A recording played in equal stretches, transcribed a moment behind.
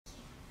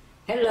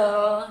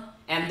Hello,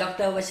 I'm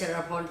Dr.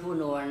 Vacharapon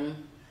Punon.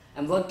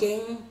 I'm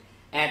working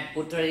at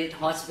Uttaradit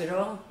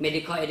Hospital,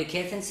 Medical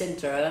Education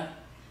Center,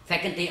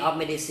 Faculty of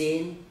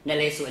Medicine,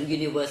 Nalesuan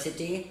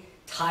University,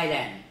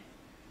 Thailand.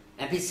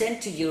 I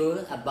present to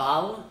you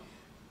about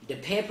the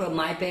paper.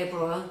 My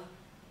paper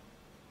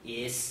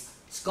is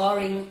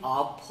scoring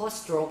of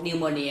post-stroke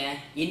pneumonia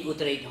in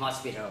Uttaradit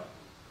Hospital.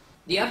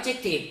 The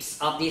objectives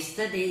of this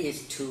study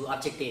is two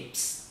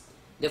objectives.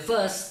 The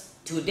first,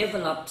 to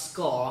develop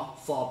score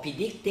for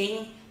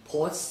predicting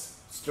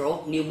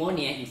post-stroke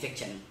pneumonia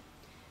infection.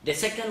 The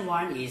second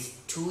one is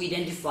to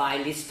identify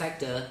risk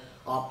factor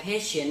of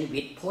patients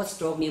with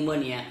post-stroke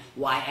pneumonia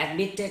while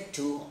admitted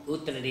to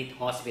Uttaradit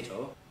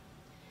Hospital.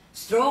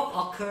 Stroke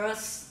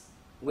occurs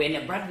when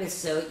a blood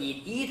vessel is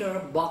either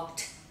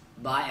blocked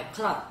by a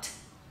clot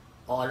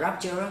or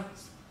rupture,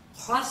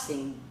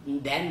 causing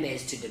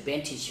damage to the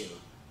brain tissue.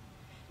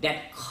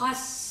 That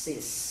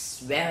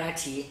causes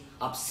variety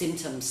of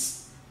symptoms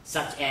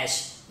such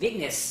as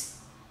weakness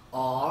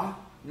or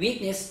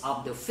weakness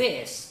of the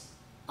face,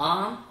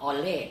 arm or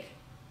leg,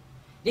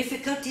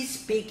 difficulty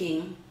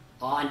speaking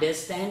or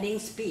understanding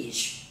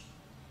speech,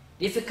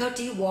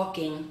 difficulty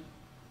walking,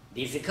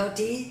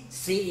 difficulty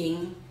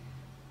seeing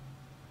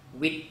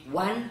with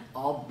one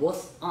or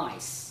both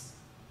eyes.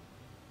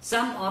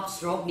 Some of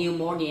stroke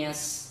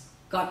pneumonias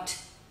got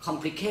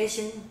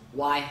complication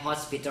while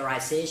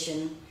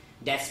hospitalization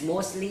that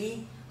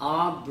mostly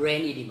are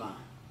brain edema,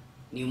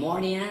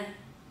 pneumonia,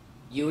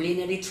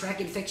 urinary tract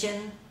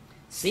infection,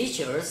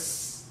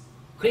 seizures,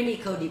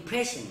 clinical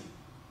depression,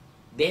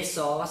 bed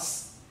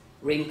sores,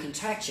 rim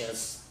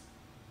contractures,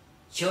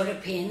 shoulder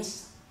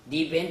pains,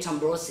 deep vein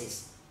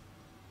thrombosis.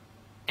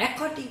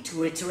 According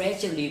to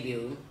literature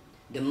review,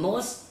 the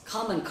most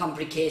common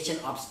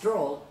complications of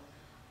stroke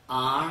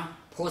are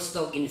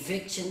post-stroke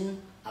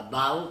infection,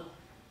 about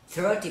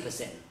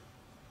 30%.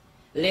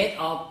 Rate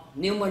of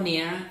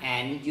pneumonia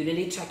and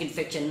urinary tract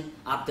infection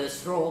after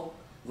stroke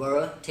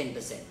were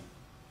 10%.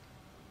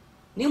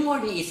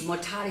 Pneumonia is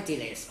mortality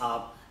rate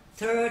of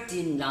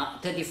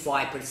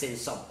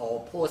 35% of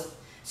all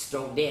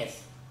post-stroke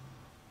deaths.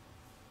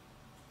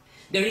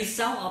 The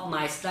result of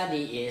my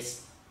study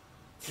is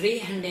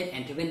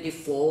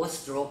 324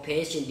 stroke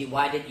patients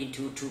divided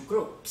into two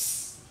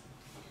groups.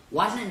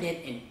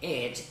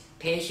 108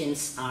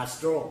 patients are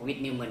stroke with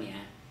pneumonia,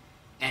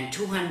 and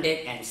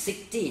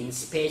 216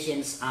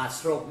 patients are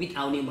stroke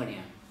without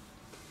pneumonia.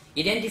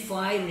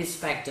 Identify risk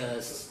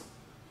factors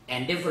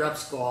and develop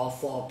score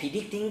for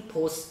predicting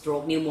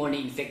post-stroke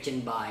pneumonia infection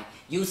by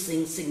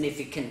using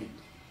significant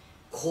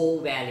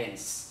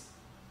covariance.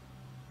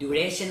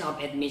 Duration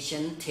of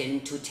admission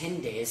 10 to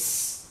 10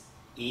 days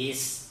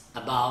is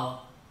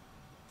about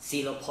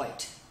 0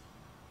 point.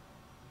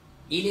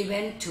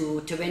 11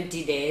 to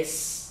 20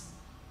 days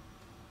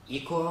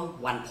equal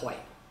 1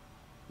 point.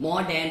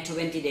 More than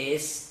 20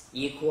 days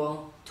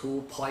equal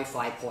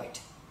 2.5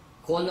 point.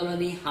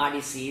 Coronary heart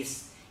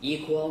disease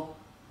equal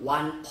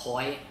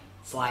 1.5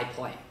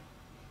 point.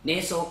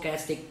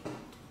 Nasogastric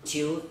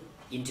tube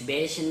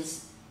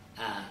intubations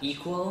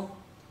equal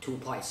 2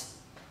 points.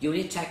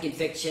 Urinary tract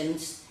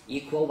infections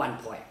equal 1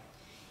 point.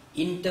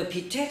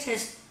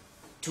 Interpreted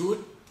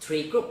to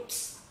 3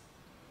 groups.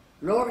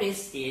 Low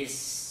risk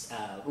is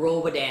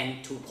lower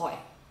than 2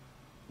 points.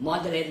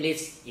 Moderate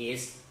risk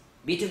is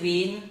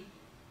between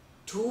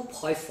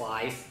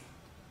 2.5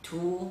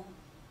 to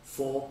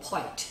 4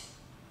 points.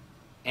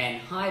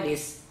 And high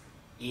risk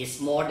is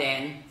more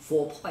than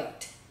 4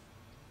 points.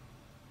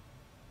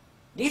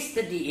 This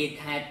study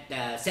had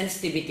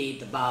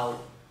sensitivity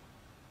about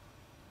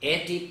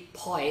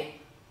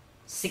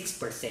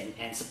 80.6%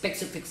 and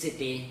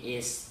specificity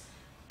is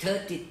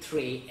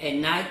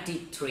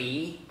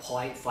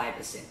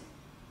 93.5%.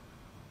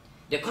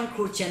 The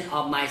conclusion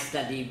of my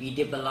study, we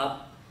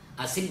developed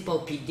a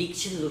simple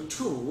prediction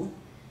tool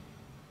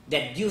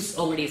that used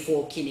only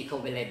 4 clinical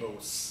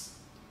variables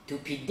to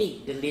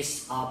predict the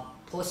risk of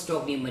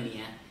post-stroke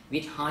pneumonia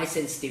with high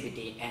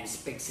sensitivity and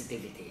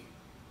specificity.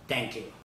 Thank you.